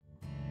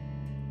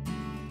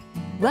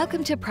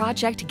Welcome to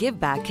Project Give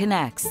Back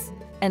Connects,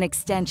 an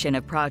extension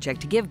of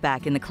Project Give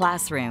Back in the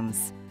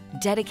classrooms,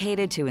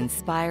 dedicated to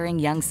inspiring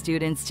young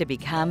students to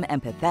become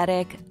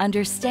empathetic,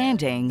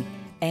 understanding,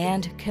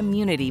 and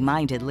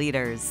community-minded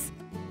leaders.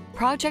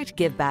 Project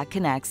Give Back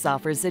Connects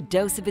offers a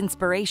dose of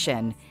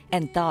inspiration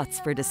and thoughts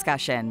for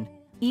discussion.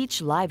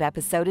 Each live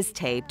episode is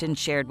taped and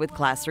shared with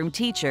classroom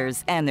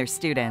teachers and their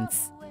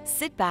students.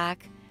 Sit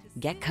back,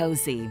 get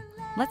cozy.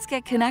 Let's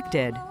get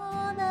connected.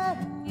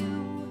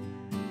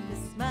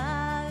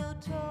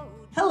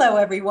 Hello,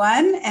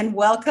 everyone, and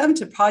welcome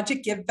to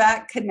Project Give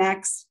Back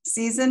Connects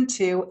Season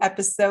 2,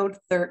 Episode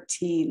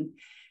 13.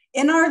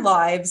 In our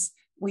lives,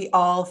 we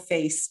all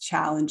face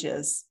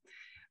challenges.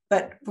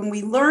 But when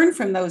we learn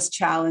from those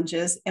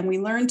challenges and we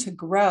learn to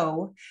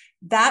grow,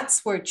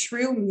 that's where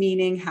true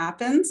meaning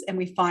happens and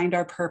we find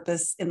our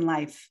purpose in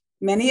life.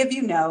 Many of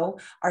you know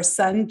our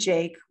son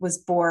Jake was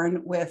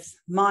born with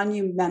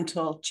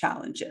monumental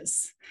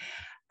challenges.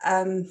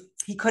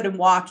 He couldn't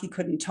walk, he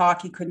couldn't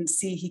talk, he couldn't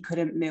see, he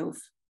couldn't move.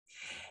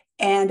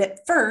 And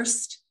at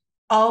first,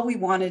 all we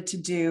wanted to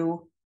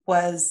do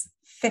was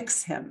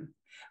fix him.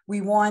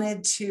 We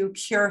wanted to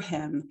cure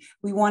him.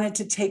 We wanted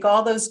to take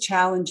all those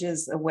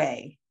challenges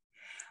away.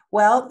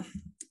 Well,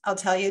 I'll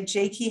tell you,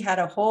 Jakey had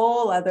a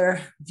whole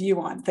other view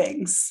on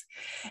things.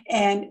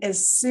 And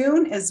as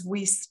soon as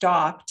we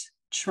stopped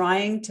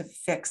trying to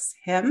fix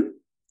him,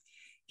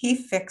 he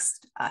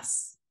fixed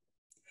us.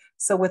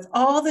 So with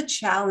all the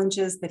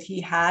challenges that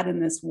he had in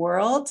this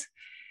world,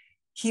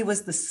 he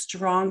was the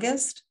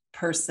strongest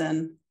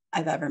person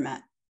I've ever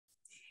met.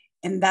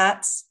 And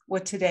that's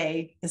what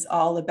today is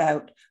all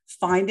about,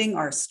 finding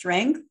our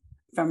strength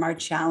from our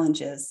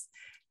challenges.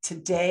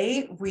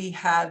 Today, we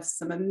have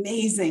some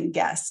amazing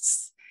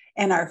guests.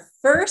 And our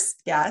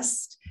first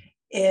guest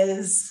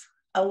is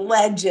a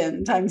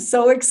legend. I'm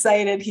so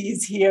excited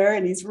he's here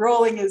and he's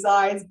rolling his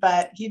eyes,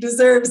 but he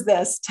deserves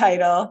this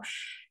title.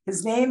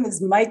 His name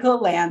is Michael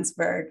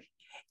Landsberg.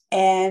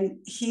 And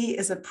he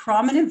is a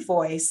prominent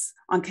voice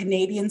on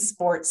Canadian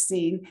sports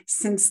scene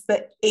since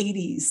the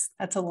 80s.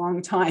 That's a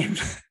long time.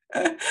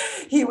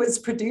 He was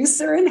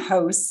producer and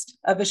host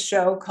of a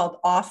show called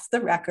Off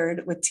the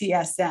Record with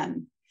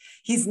TSN.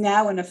 He's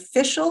now an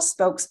official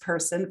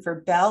spokesperson for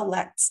Bell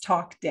Let's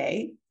Talk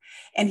Day.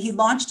 And he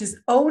launched his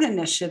own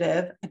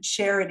initiative, a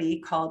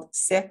charity called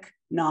Sick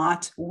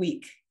Not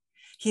Weak.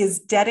 He is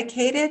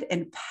dedicated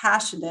and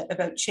passionate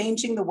about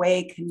changing the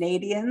way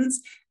Canadians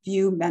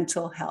view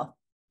mental health.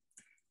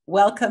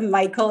 Welcome,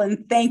 Michael,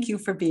 and thank you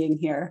for being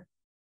here.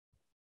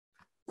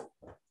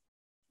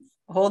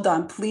 Hold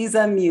on, please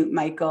unmute,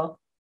 Michael.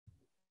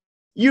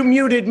 You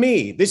muted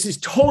me. This is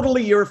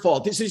totally your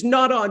fault. This is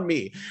not on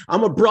me.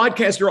 I'm a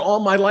broadcaster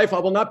all my life. I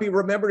will not be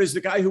remembered as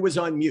the guy who was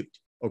on mute,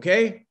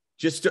 okay?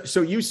 Just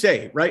so you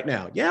say right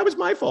now, yeah, it was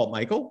my fault,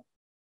 Michael.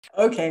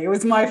 Okay, it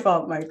was my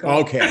fault, Michael.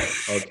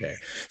 Okay.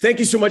 Thank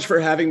you so much for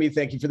having me.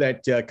 Thank you for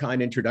that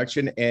kind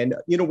introduction. And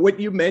you know what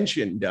you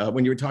mentioned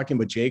when you were talking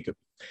about Jacob.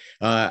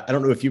 I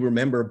don't know if you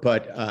remember,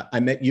 but I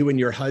met you and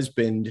your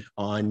husband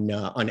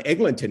on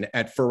Eglinton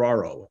at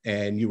Ferraro,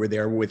 and you were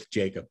there with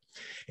Jacob.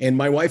 And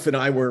my wife and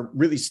I were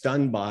really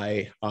stunned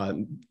by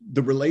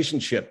the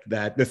relationship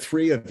that the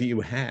three of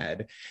you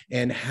had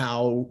and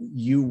how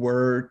you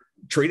were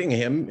treating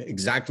him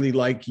exactly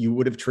like you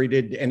would have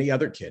treated any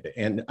other kid.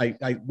 And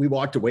we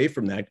walked away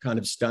from that kind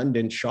of stunned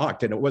and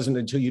shocked. And it wasn't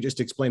until you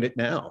just explained it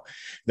now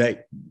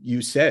that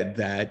you said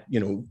that, you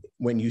know,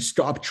 when you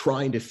stopped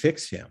trying to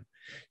fix him,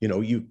 you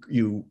know,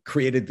 you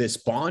created this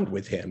bond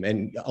with him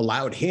and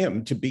allowed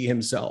him to be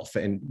himself.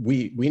 And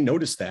we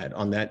noticed that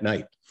on that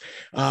night.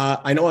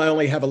 I know I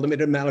only have a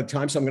limited amount of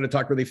time, so I'm going to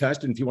talk really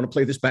fast. And if you want to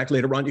play this back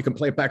later on, you can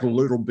play it back a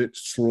little bit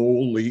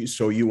slowly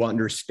so you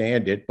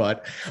understand it.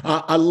 But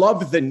I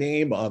love the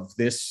name of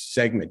this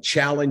segment,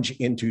 Challenge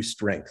into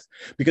Strength,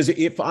 because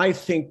if I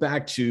think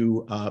back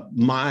to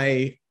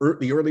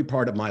the early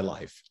part of my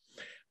life,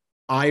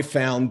 I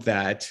found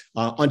that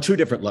on two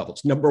different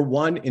levels. Number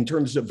one, in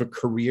terms of a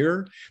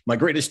career, my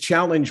greatest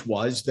challenge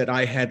was that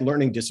I had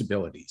learning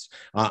disabilities.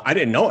 I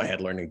didn't know I had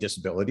learning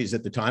disabilities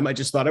at the time. I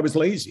just thought I was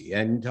lazy.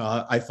 And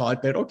I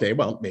thought that, okay,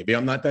 well, maybe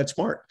I'm not that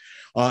smart.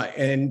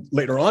 And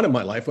later on in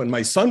my life, when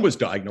my son was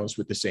diagnosed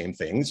with the same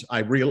things, I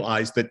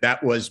realized that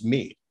that was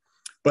me.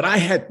 But I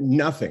had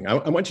nothing.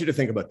 I want you to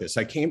think about this.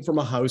 I came from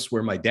a house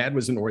where my dad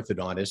was an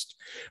orthodontist.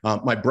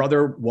 My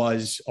brother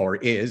was or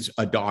is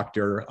a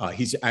doctor.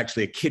 He's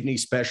actually a kidney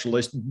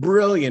specialist,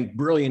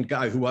 brilliant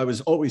guy who I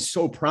was always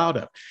so proud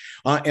of.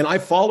 And I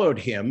followed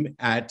him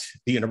at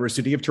the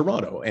University of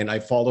Toronto, and I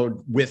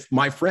followed with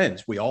my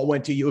friends. We all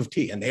went to U of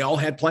T, and they all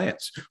had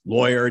plans: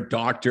 lawyer,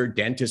 doctor,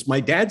 dentist.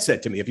 My dad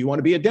said to me, if you want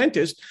to be a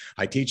dentist,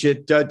 I teach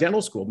at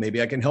dental school. Maybe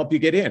I can help you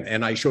get in.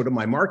 And I showed him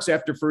my marks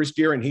after first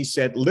year, and he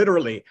said,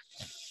 literally,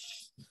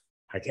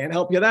 I can't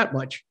help you that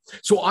much.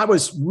 So I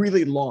was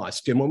really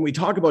lost. And when we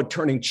talk about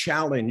turning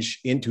challenge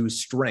into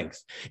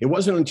strength, it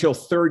wasn't until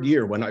third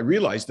year when I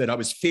realized that I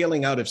was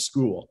failing out of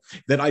school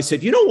that I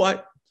said, you know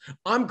what?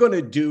 I'm going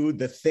to do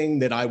the thing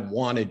that I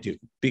want to do.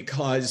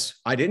 because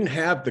I didn't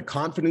have the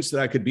confidence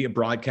that I could be a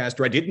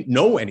broadcaster. I didn't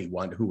know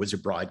anyone who was a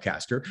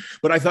broadcaster,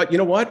 but I thought, you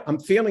know what? I'm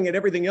failing at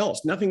everything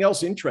else. Nothing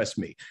else interests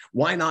me.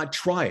 Why not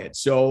try it?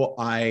 So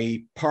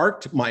I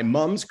parked my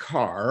mom's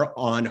car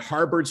on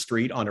Harvard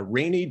Street on a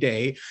rainy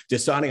day,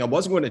 deciding I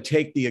wasn't going to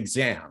take the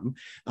exam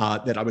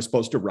that I was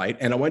supposed to write.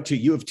 And I went to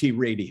U of T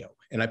radio.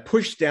 And I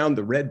pushed down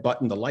the red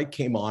button, the light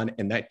came on,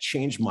 and that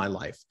changed my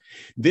life.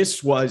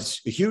 This was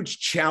a huge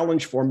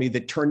challenge for me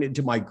that turned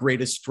into my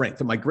greatest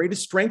strength. And my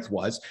greatest strength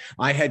was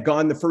I had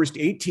gone the first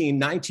 18,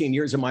 19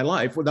 years of my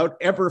life without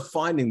ever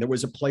finding there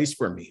was a place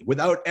for me,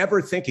 without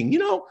ever thinking, you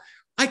know,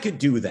 I could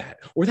do that,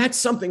 or that's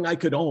something I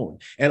could own.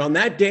 And on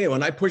that day,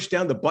 when I pushed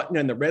down the button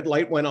and the red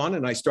light went on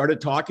and I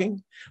started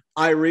talking,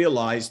 I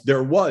realized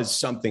there was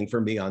something for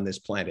me on this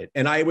planet.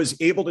 And I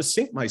was able to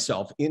sink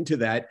myself into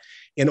that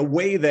in a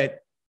way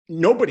that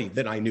nobody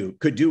that I knew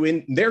could do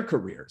in their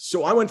career.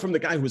 So I went from the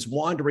guy who was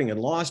wandering and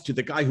lost to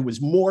the guy who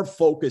was more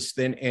focused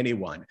than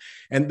anyone.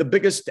 And the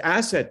biggest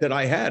asset that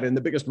I had, and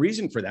the biggest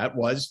reason for that,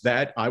 was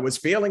that I was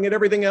failing at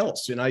everything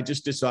else. And I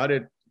just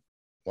decided,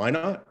 why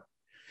not?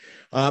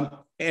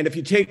 And if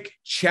you take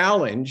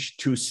challenge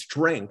to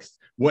strength,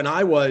 when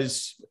I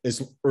was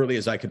as early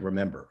as I could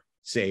remember,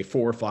 say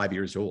 4 or 5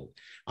 years old,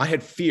 I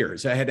had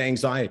fears, I had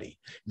anxiety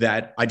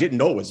that I didn't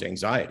know was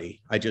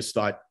anxiety. I just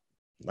thought,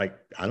 like,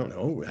 I don't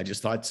know. I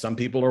just thought some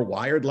people are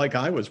wired like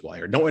I was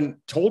wired. No one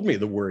told me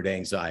the word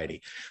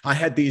anxiety. I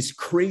had these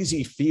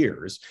crazy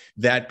fears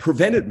that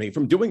prevented me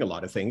from doing a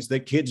lot of things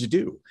that kids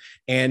do.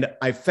 And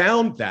I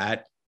found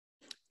that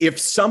if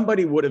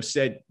somebody would have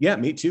said, yeah,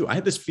 me too. I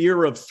had this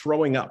fear of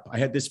throwing up. I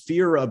had this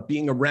fear of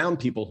being around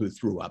people who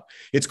threw up.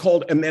 It's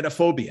called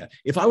emetophobia.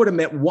 If I would have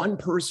met one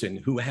person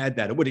who had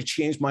that, it would have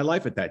changed my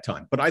life at that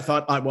time. But I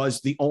thought I was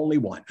the only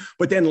one.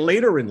 But then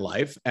later in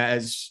life,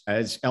 as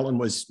Ellen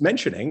was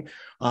mentioning,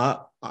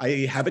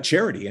 I have a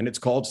charity and it's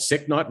called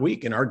Sick Not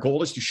Weak. And our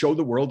goal is to show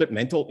the world that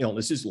mental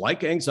illnesses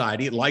like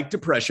anxiety, like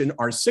depression,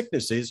 are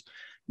sicknesses,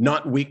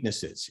 not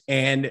weaknesses.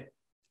 And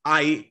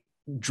I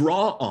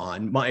draw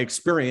on my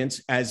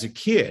experience as a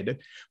kid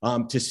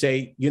to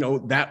say, you know,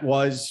 that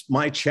was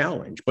my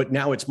challenge, but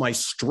now it's my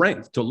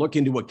strength to look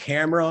into a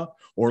camera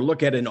or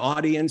look at an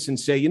audience and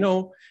say, you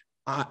know,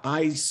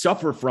 I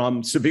suffer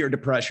from severe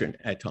depression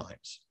at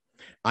times.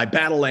 I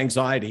battle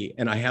anxiety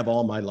and I have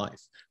all my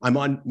life. I'm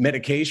on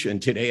medication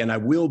today and I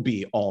will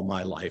be all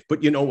my life.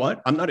 But you know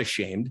what? I'm not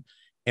ashamed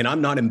and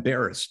I'm not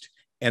embarrassed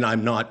and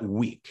I'm not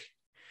weak.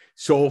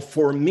 So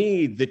for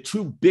me, the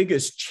two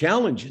biggest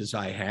challenges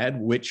I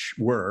had, which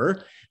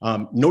were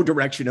no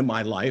direction in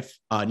my life,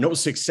 no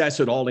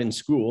success at all in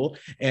school,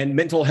 and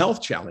mental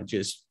health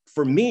challenges.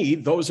 For me,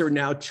 those are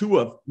now two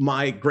of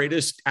my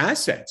greatest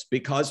assets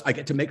because I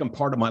get to make them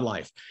part of my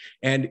life.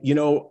 And, you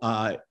know,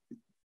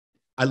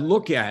 I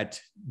look at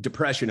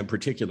depression in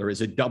particular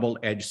as a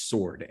double-edged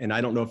sword. And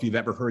I don't know if you've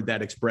ever heard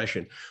that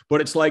expression, but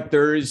it's like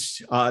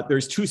there's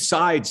two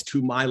sides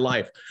to my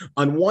life.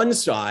 On one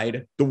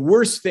side, the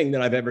worst thing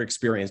that I've ever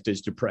experienced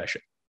is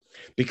depression,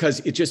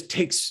 because it just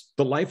takes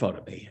the life out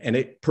of me and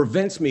it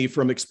prevents me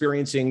from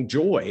experiencing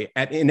joy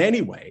in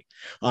any way.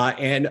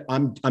 And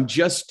I'm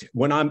just,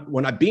 when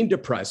I've been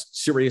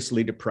depressed,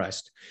 seriously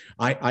depressed,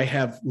 I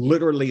have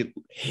literally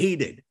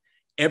hated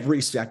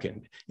every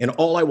second. And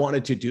all I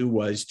wanted to do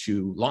was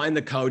to lie on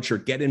the couch or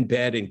get in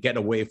bed and get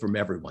away from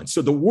everyone.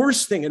 So the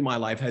worst thing in my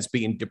life has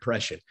been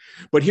depression.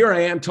 But here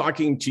I am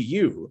talking to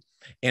you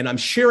and I'm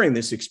sharing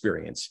this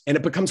experience and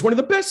it becomes one of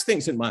the best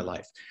things in my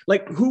life.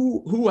 Like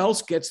who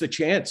else gets the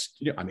chance?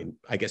 You know, I mean,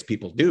 I guess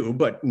people do,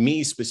 but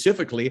me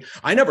specifically,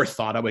 I never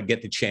thought I would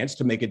get the chance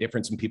to make a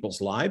difference in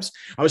people's lives.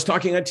 I was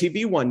talking on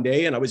TV one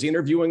day and I was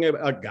interviewing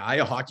a guy,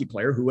 a hockey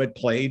player who had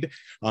played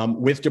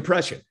with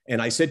depression.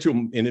 And I said to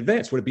him in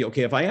advance, would it be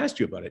okay if I asked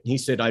you about it? And he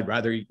said, I'd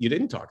rather you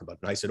didn't talk about it.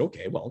 And I said,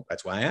 okay, well,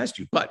 that's why I asked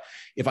you. But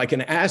if I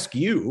can ask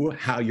you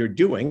how you're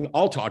doing,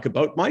 I'll talk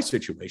about my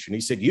situation.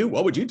 He said,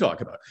 what would you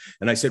talk about?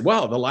 And I said,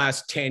 well, the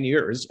last 10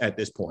 years at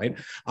this point,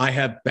 I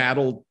have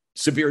battled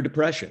severe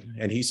depression.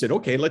 And he said,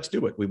 okay, let's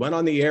do it. We went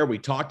on the air. We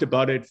talked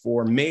about it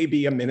for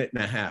maybe a minute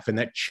and a half. And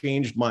that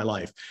changed my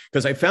life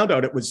because I found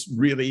out it was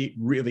really,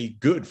 really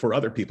good for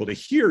other people to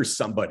hear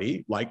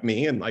somebody like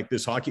me and like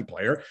this hockey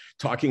player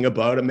talking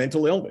about a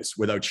mental illness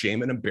without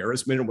shame and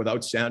embarrassment and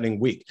without sounding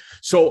weak.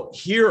 So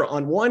here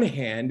on one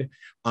hand,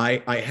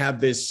 I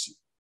have this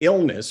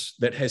illness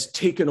that has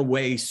taken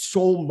away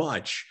so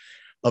much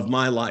of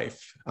my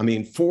life. I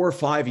mean, 4 or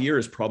 5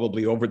 years,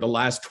 probably over the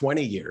last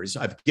 20 years,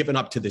 I've given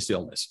up to this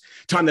illness,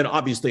 time that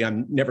obviously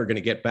I'm never going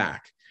to get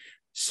back.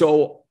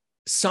 So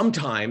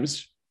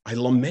sometimes I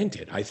lament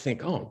it. I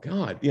think, oh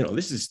God, you know,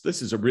 this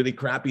is a really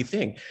crappy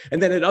thing.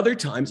 And then at other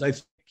times I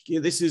think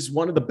this is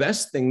one of the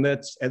best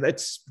things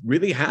that's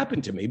really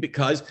happened to me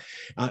because,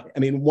 I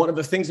mean, one of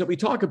the things that we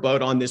talk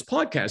about on this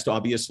podcast,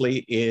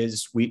 obviously,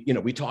 is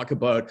we talk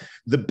about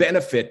the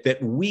benefit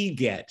that we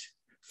get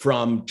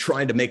from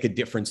trying to make a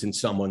difference in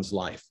someone's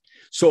life.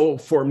 So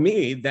for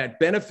me, that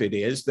benefit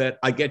is that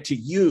I get to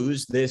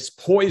use this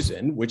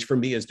poison, which for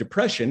me is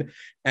depression,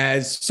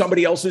 as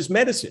somebody else's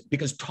medicine,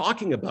 because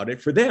talking about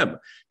it for them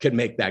can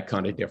make that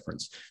kind of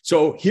difference.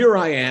 So here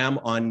I am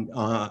on,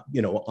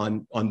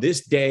 on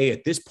this day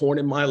at this point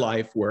in my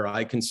life where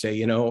I can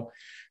say,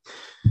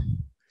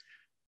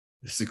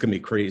 this is going to be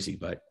crazy,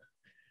 but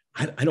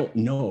I don't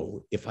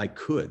know if I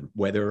could,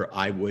 whether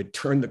I would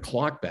turn the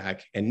clock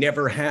back and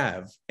never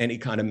have any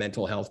kind of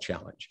mental health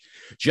challenge,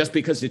 just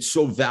because it's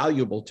so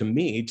valuable to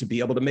me to be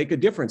able to make a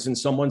difference in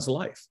someone's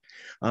life.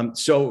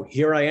 So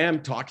here I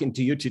am talking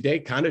to you today,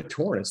 kind of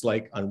torn. It's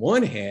like, on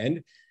one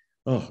hand,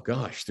 oh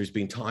gosh, there's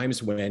been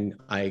times when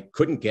I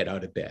couldn't get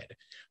out of bed.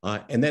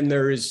 And then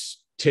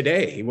there's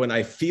today when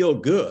I feel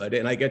good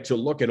and I get to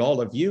look at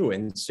all of you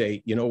and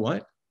say, you know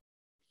what?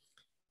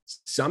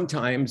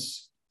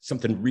 Sometimes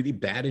something really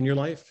bad in your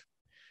life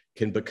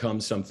can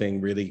become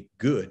something really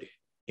good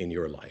in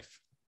your life.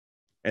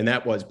 And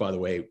that was, by the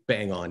way,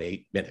 bang on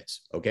 8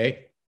 minutes.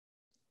 Okay.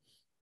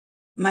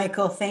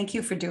 Michael, thank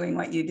you for doing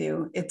what you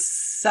do. It's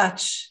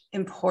such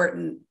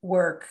important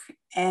work.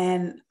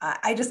 And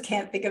I just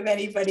can't think of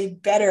anybody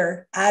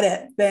better at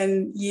it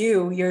than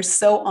you. You're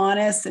so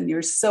honest and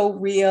you're so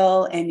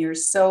real and you're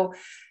so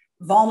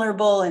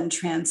vulnerable and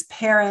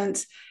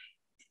transparent.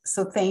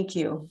 So thank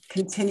you.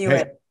 Continue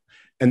it.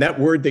 And that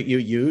word that you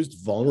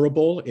used,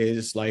 vulnerable,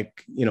 is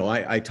like,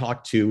 I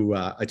talk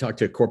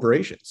to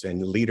corporations,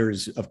 and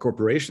leaders of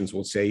corporations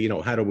will say,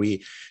 how do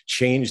we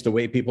change the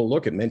way people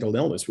look at mental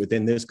illness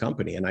within this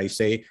company? And I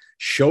say,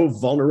 show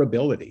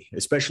vulnerability,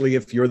 especially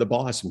if you're the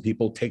boss and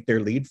people take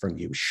their lead from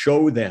you.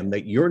 Show them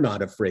that you're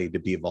not afraid to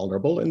be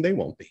vulnerable, and they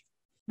won't be.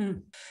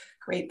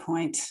 Great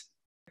point.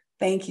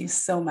 Thank you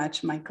so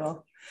much,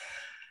 Michael.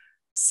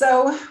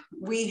 So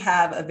we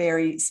have a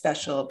very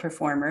special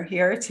performer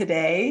here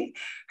today.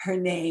 Her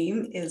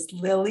name is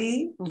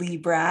Lily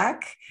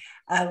Librach.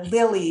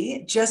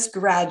 Lily just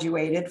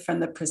graduated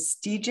from the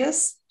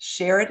prestigious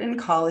Sheridan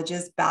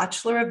College's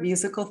Bachelor of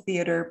Musical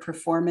Theater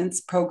Performance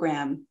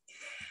program.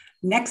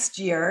 Next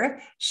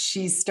year,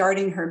 she's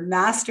starting her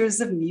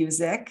Master's of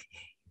Music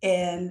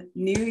in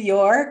New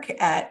York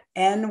at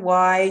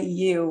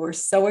NYU. We're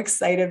so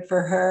excited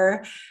for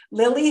her.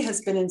 Lily has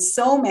been in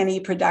so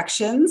many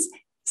productions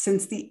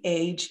since the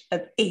age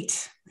of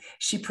 8.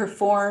 She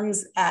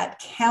performs at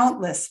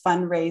countless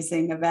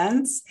fundraising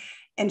events,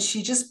 and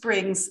she just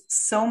brings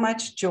so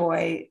much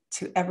joy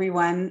to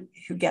everyone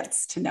who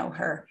gets to know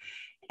her.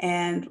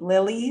 And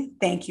Lily,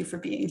 thank you for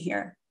being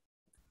here.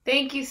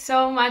 Thank you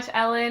so much,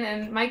 Ellen.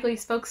 And Michael, you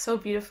spoke so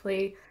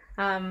beautifully.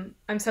 I'm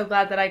so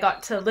glad that I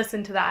got to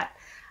listen to that.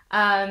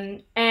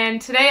 And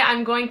today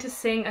I'm going to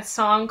sing a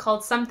song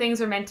called Some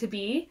Things Are Meant to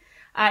Be.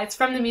 It's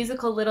from the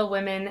musical Little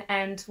Women,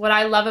 and what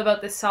I love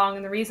about this song,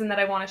 and the reason that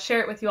I want to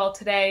share it with you all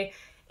today,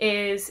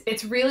 is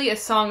it's really a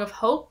song of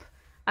hope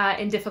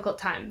in difficult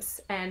times,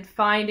 and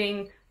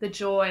finding the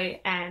joy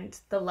and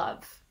the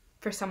love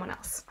for someone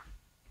else.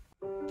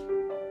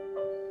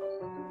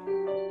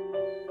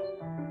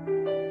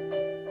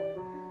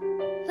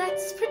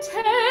 Let's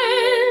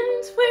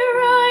pretend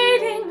we're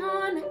riding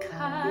on a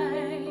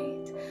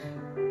kite.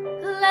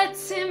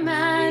 Let's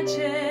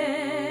imagine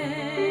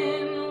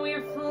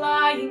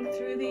flying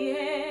through the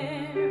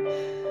air.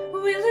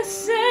 We'll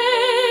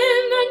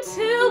ascend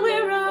until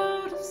we're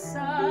out of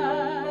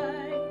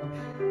sight.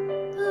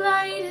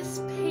 Light as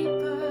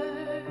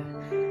paper,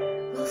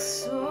 we'll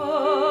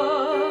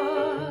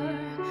soar.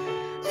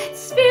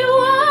 Let's be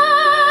wild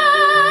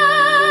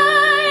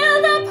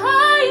up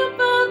high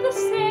above the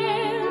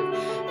sand.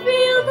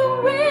 Feel the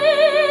wind,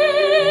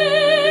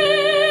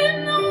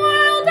 the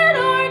world at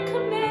our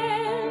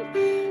command.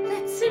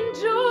 Let's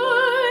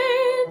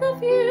enjoy the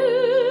view.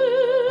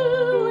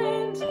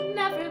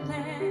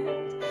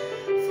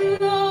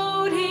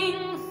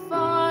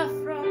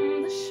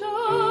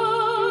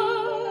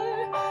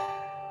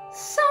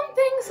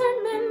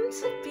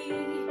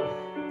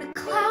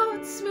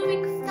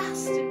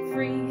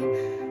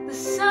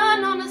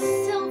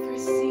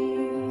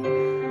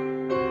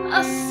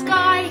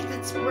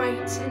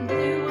 Bright and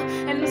blue,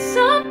 and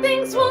some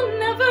things will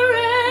never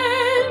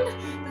end.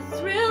 The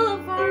thrill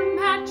of our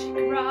magic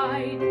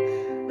ride,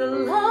 the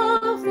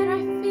love that I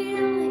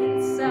feel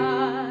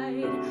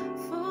inside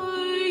for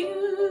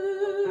you.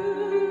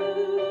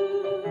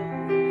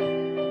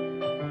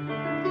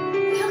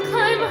 We'll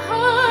climb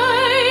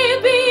high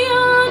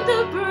beyond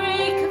the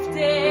break of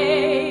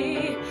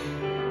day,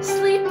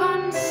 sleep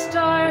on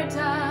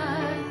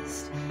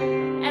stardust,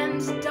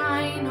 and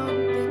dine on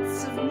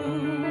bits of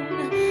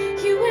moon.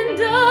 You and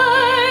I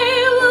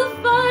will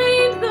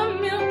find the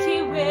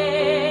Milky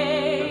Way.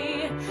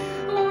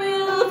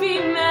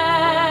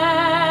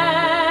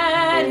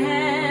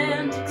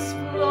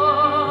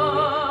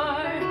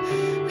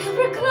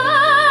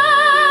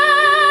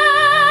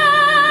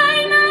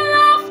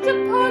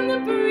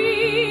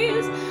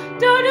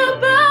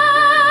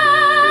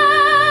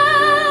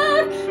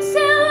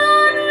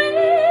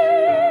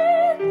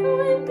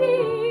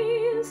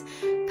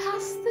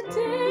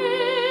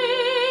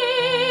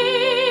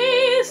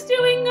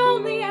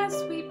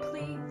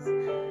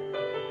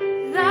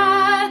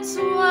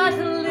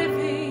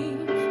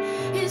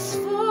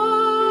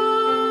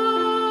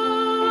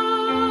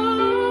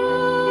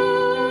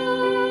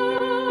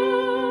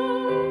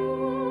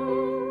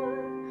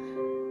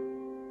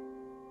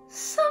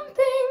 Some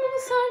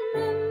things are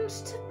meant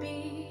to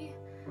be.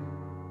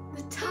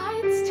 The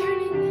tide's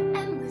turning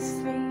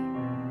endlessly.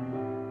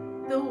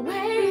 The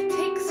way it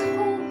takes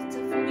hold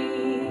of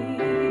me.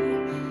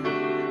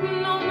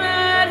 No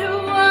matter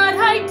what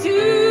I do,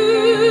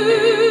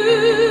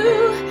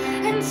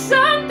 and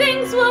some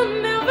things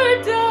will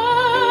never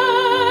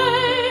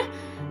die.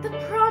 The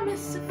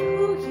promise of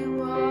who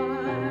you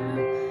are.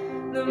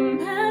 The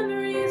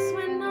memories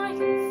when I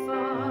am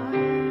far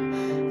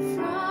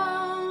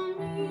from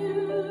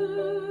you.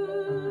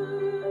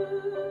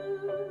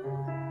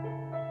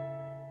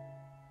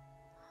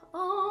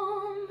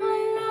 All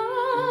my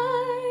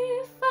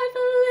life I've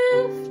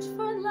lived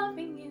for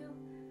loving you.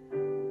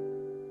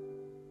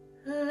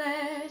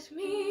 Let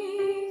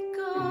me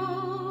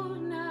go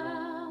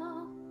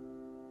now.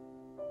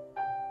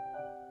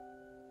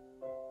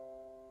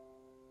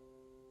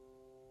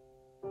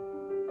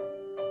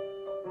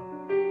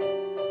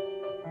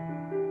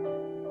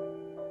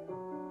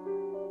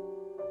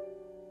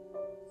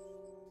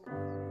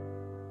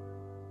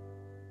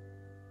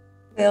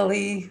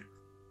 Lily,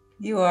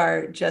 you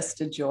are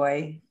just a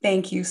joy.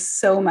 Thank you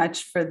so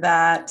much for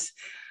that.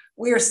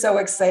 We are so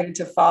excited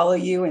to follow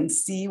you and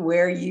see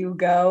where you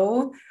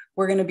go.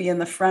 We're going to be in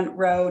the front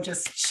row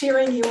just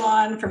cheering you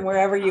on from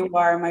wherever you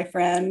are, my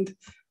friend.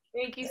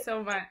 Thank you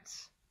so much.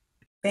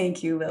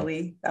 Thank you,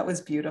 Lily. That was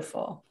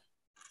beautiful.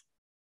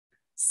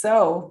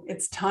 So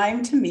it's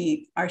time to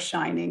meet our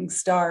shining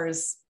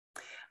stars.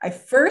 I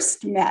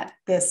first met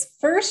this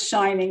first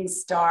shining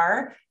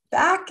star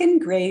back in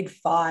grade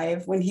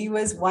 5 when he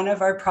was one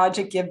of our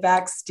Project Give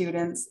Back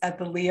students at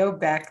the Leo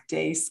Beck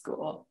Day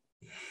School.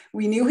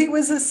 We knew he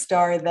was a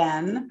star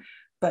then,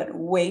 but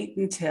wait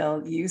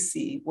until you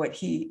see what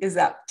he is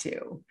up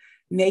to.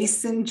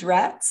 Mason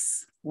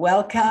Drutz,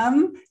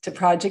 welcome to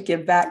Project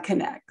Give Back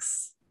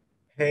Connects.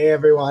 Hey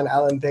everyone,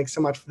 Ellen, thanks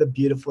so much for the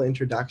beautiful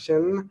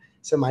introduction.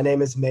 So my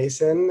name is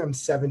Mason. I'm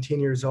 17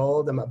 years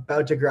old. I'm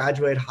about to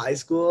graduate high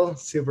school.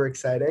 Super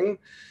exciting.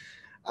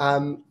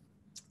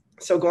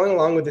 So going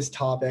along with this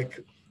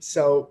topic,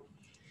 so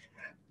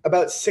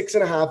about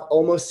 6.5,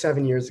 almost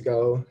 7 years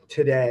ago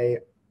today,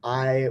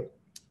 I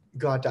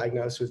got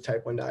diagnosed with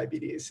type 1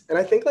 diabetes. And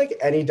I think like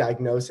any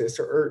diagnosis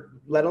or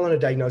let alone a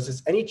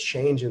diagnosis, any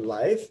change in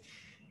life,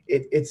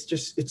 it's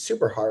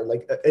super hard.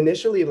 Like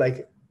initially,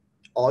 like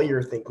all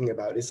you're thinking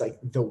about is like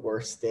the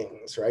worst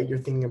things, right? You're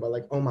thinking about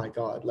like, oh my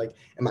God, like,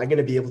 am I going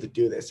to be able to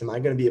do this? Am I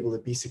going to be able to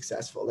be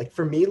successful? Like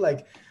for me,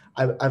 like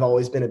I've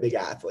always been a big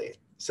athlete.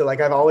 So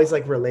like, I've always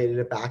like related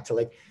it back to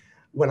like,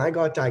 when I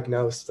got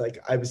diagnosed, like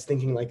I was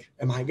thinking like,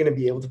 am I going to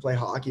be able to play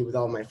hockey with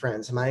all my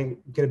friends? Am I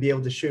going to be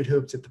able to shoot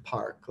hoops at the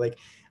park? Like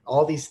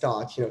all these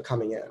thoughts,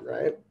 coming in,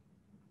 right?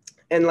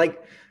 And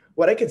like,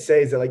 what I could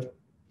say is that like,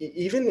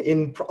 even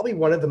in probably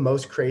one of the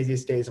most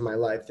craziest days of my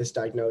life, this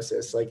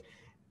diagnosis, like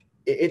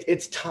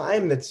it's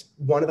time that's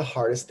one of the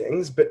hardest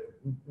things, but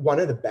one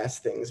of the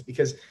best things,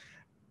 because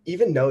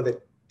even though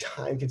that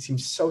time can seem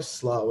so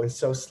slow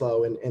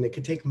and it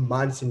could take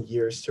months and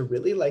years to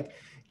really like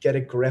get a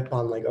grip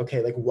on like,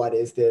 okay, like what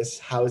is this?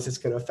 How is this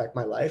going to affect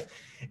my life?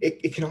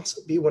 It can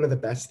also be one of the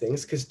best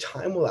things because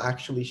time will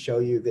actually show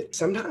you that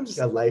sometimes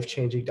a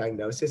life-changing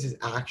diagnosis is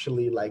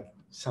actually like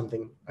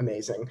something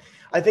amazing.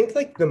 I think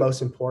like the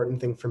most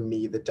important thing for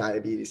me that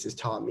diabetes has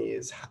taught me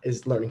is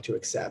learning to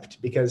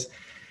accept, because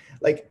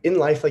like in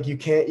life, like you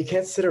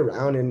can't sit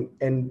around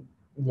and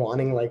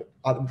wanting like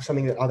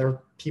something that other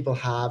people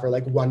have, or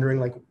like wondering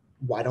like,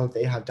 why don't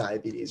they have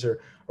diabetes, or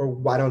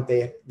why don't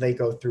they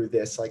go through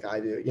this like I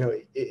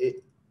do?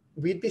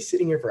 We'd be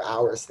sitting here for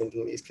hours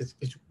thinking these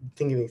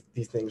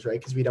things, right?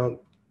 Because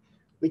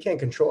we can't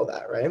control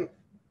that, right?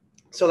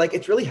 So like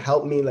it's really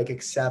helped me like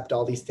accept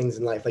all these things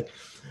in life. Like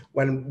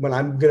when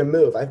I'm gonna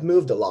move, I've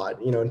moved a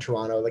lot, in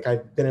Toronto. Like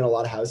I've been in a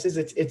lot of houses.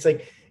 It's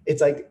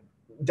like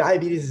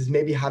diabetes is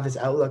maybe have this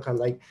outlook on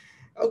like,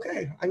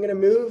 okay, I'm gonna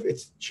move.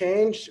 It's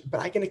changed, but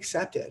I can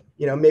accept it.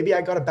 Maybe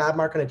I got a bad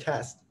mark on a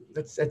test.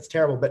 That's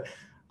terrible, but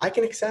I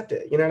can accept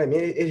it. You know what I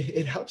mean?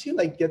 It helps you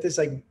like get this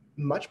like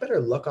much better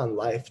look on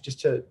life, just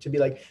to be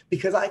like,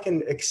 because I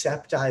can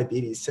accept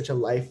diabetes, such a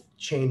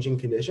life-changing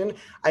condition,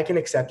 I can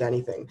accept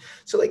anything.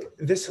 So like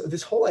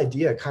this whole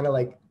idea kind of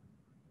like,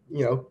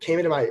 came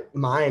into my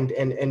mind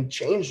and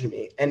changed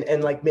me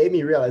and like made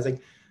me realize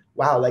like,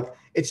 wow, like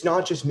it's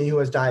not just me who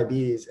has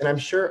diabetes. And I'm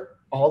sure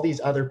all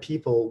these other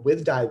people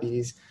with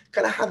diabetes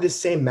kind of have this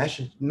same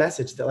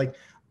message that like,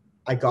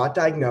 I got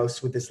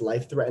diagnosed with this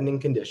life-threatening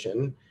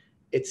condition.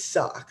 It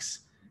sucks.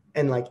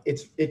 And like,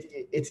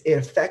 it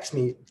affects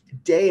me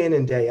day in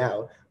and day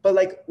out, but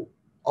like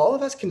all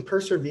of us can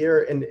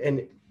persevere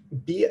and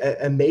be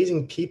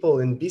amazing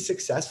people and be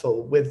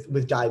successful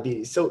with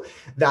diabetes. So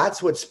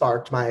that's what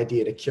sparked my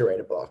idea to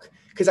curate a book.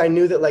 Cause I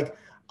knew that like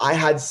I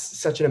had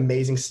such an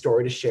amazing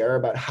story to share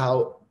about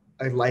how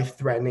a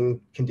life-threatening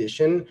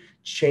condition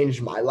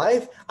changed my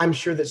life. I'm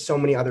sure that so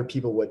many other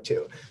people would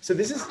too. So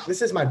this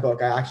is my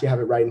book. I actually have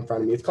it right in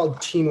front of me. It's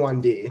called Teen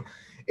 1D.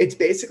 It's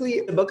basically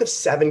a book of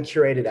 7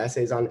 curated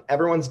essays on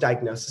everyone's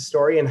diagnosis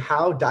story and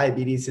how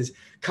diabetes has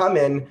come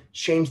in,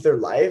 changed their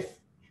life,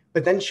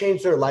 but then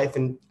changed their life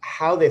and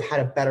how they've had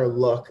a better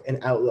look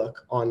and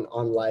outlook on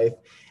life,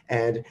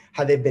 and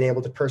how they've been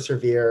able to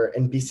persevere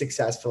and be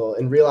successful,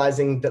 and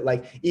realizing that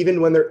like,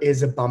 even when there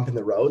is a bump in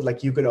the road,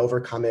 like you can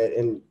overcome it,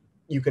 and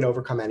you can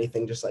overcome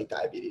anything, just like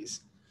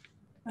diabetes.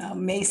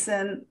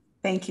 Mason,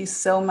 thank you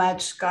so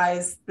much,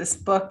 guys. This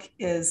book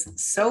is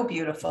so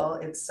beautiful.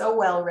 It's so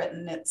well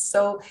written. It's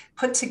so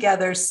put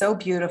together so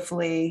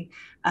beautifully,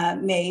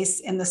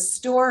 Mace. And the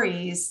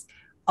stories,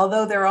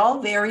 although they're all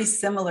very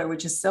similar,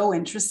 which is so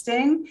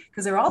interesting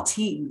because they're all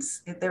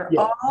teens. They're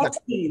all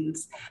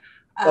teens.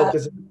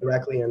 Focusing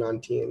directly in on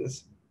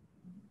teens.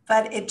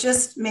 But it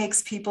just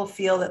makes people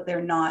feel that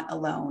they're not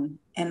alone.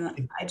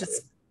 And I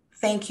just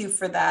thank you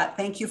for that.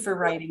 Thank you for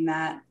writing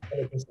that.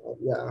 100%,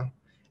 yeah.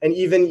 And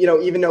even,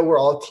 even though we're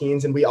all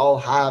teens and we all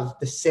have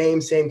the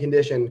same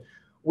condition,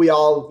 we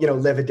all,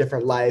 live a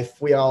different life.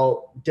 We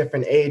all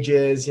different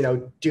ages,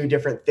 do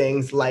different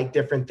things, like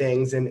different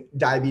things, and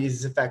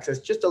diabetes affects us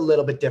just a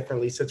little bit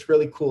differently. So it's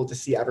really cool to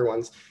see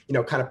everyone's,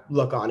 kind of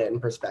look on it in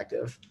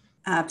perspective.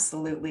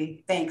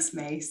 Absolutely. Thanks,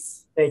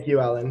 Mace. Thank you,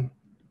 Ellen.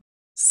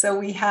 So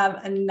we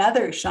have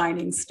another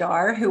shining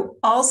star who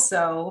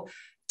also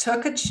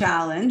took a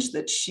challenge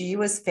that she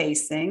was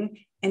facing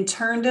and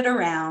turned it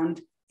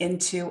around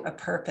into a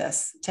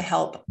purpose to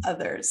help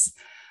others.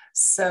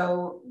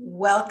 So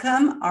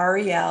welcome,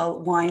 Arielle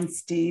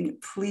Weinstein.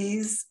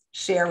 Please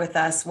share with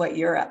us what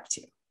you're up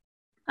to.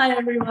 Hi,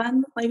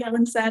 everyone. Like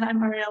Ellen said, I'm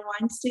Arielle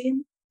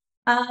Weinstein.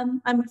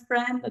 I'm a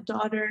friend, a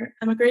daughter.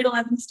 I'm a grade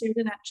 11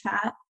 student at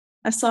Chat,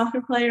 a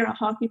soccer player, a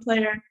hockey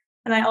player,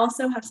 and I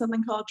also have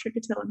something called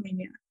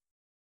trichotillomania.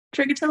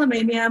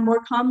 Trichotillomania,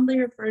 more commonly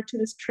referred to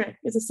as trich,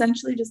 is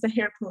essentially just a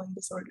hair pulling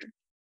disorder.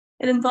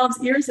 It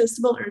involves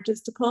irresistible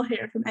urges to pull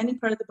hair from any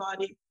part of the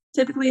body,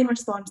 typically in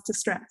response to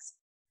stress.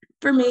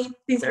 For me,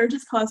 these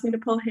urges cause me to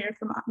pull hair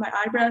from my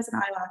eyebrows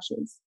and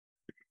eyelashes.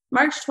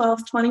 March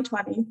 12,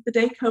 2020, the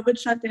day COVID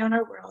shut down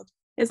our world,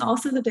 is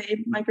also the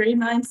day my grade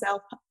 9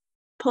 self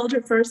pulled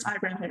her first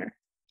eyebrow hair.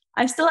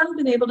 I still haven't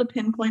been able to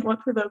pinpoint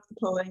what provoked the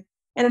pulling,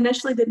 and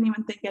initially didn't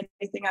even think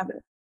anything of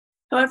it.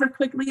 However,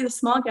 quickly the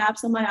small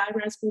gaps on my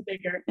eyebrows grew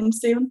bigger, and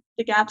soon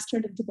the gaps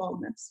turned into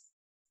baldness.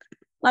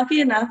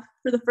 Lucky enough,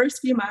 for the first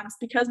few months,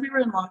 because we were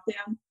in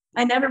lockdown,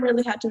 I never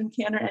really had to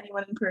encounter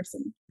anyone in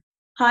person.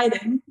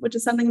 Hiding, which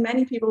is something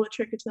many people with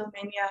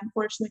trichotillomania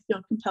unfortunately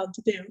feel compelled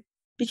to do,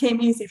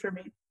 became easy for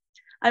me.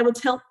 I would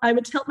tilt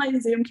my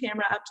Zoom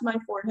camera up to my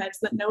forehead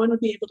so that no one would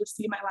be able to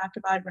see my lack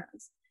of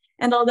eyebrows.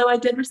 And although I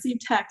did receive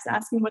texts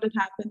asking what had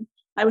happened,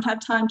 I would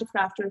have time to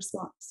craft a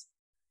response.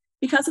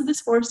 Because of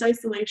this forced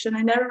isolation,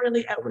 I never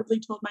really outwardly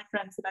told my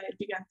friends that I had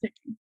begun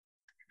picking.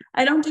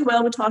 I don't do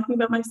well with talking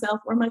about myself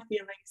or my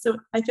feelings, so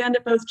I found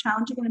it both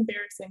challenging and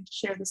embarrassing to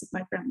share this with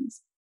my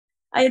friends.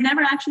 I had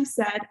never actually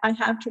said I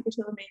have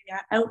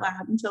trichotillomania out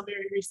loud until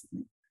very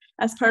recently,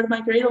 as part of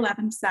my grade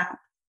 11 SAP,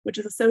 which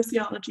is a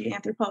sociology,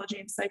 anthropology,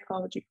 and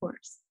psychology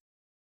course.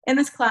 In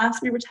this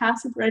class, we were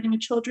tasked with writing a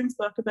children's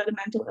book about a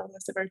mental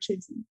illness of our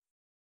choosing.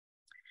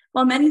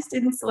 While many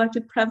students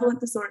selected prevalent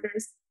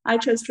disorders, I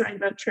chose to write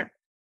about trich.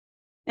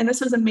 And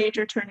this was a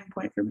major turning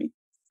point for me.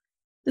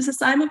 This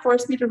assignment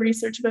forced me to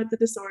research about the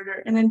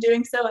disorder, and in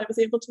doing so, I was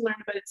able to learn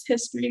about its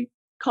history,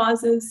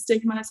 causes,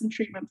 stigmas, and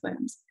treatment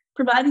plans,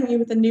 providing me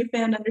with a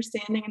newfound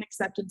understanding and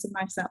acceptance of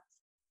myself.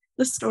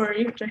 The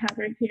story, which I have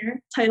right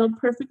here, titled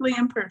Perfectly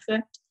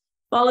Imperfect,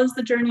 follows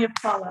the journey of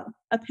Paula,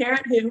 a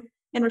parrot who,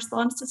 in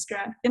response to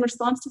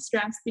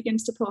stress,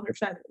 begins to pull her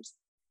feathers.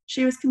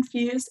 She was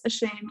confused,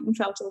 ashamed, and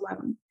felt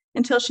alone,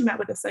 until she met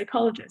with a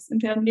psychologist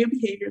and found new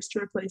behaviors to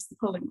replace the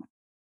pulling one.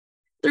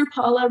 Through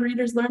Paula,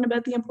 readers learn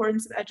about the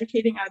importance of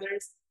educating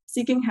others,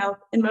 seeking help,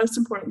 and most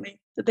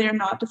importantly, that they are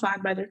not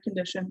defined by their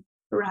condition,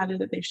 but rather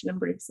that they should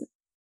embrace it.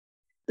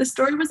 The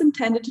story was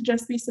intended to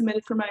just be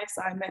submitted for my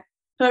assignment.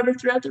 However,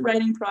 throughout the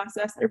writing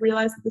process, I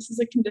realized that this is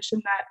a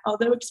condition that,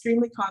 although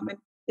extremely common,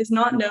 is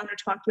not known or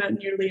talked about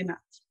nearly enough.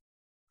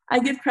 I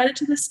give credit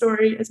to this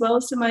story, as well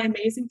as to my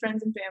amazing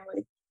friends and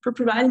family, for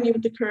providing me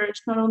with the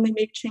courage to not only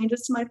make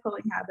changes to my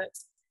pulling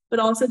habits, but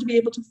also to be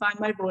able to find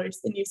my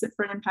voice and use it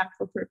for an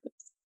impactful purpose.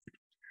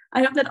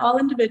 I hope that all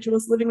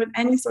individuals living with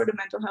any sort of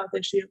mental health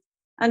issue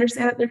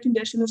understand that their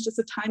condition is just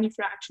a tiny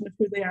fraction of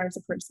who they are as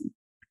a person.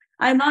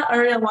 I am not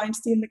Arielle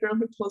Weinstein, the girl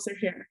who pulls her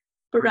hair,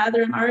 but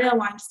rather I'm Arielle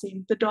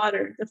Weinstein, the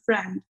daughter, the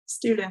friend,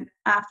 student,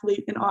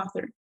 athlete, and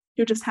author,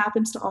 who just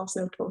happens to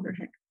also pull her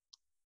hair.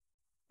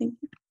 Thank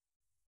you.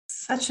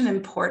 Such an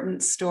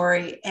important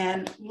story.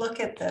 And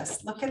look at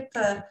this. Look at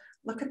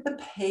the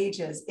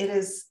pages. It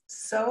is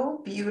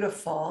so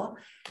beautiful.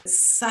 It's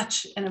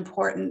such an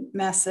important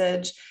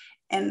message.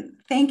 And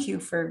thank you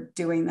for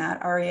doing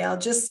that,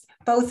 Arielle. Just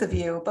both of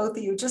you,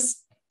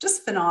 just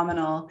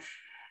phenomenal.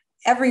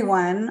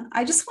 Everyone,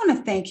 I just want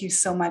to thank you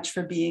so much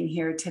for being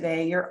here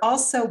today. You're all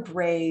so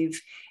brave,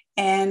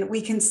 and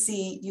we can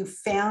see you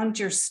found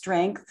your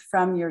strength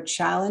from your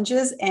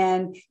challenges,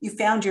 and you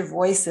found your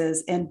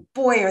voices, and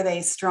boy, are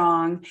they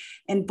strong,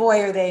 and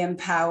boy, are they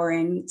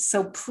empowering.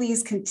 So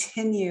please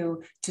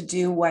continue to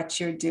do what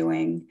you're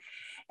doing.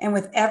 And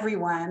with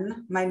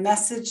everyone, my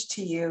message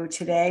to you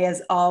today,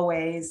 as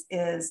always,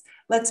 is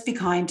let's be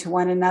kind to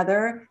one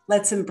another.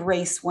 Let's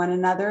embrace one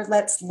another.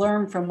 Let's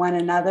learn from one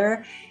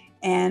another.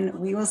 And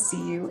we will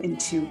see you in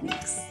 2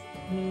 weeks.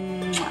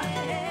 Mwah.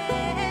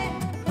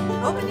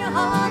 Open your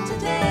heart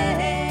today.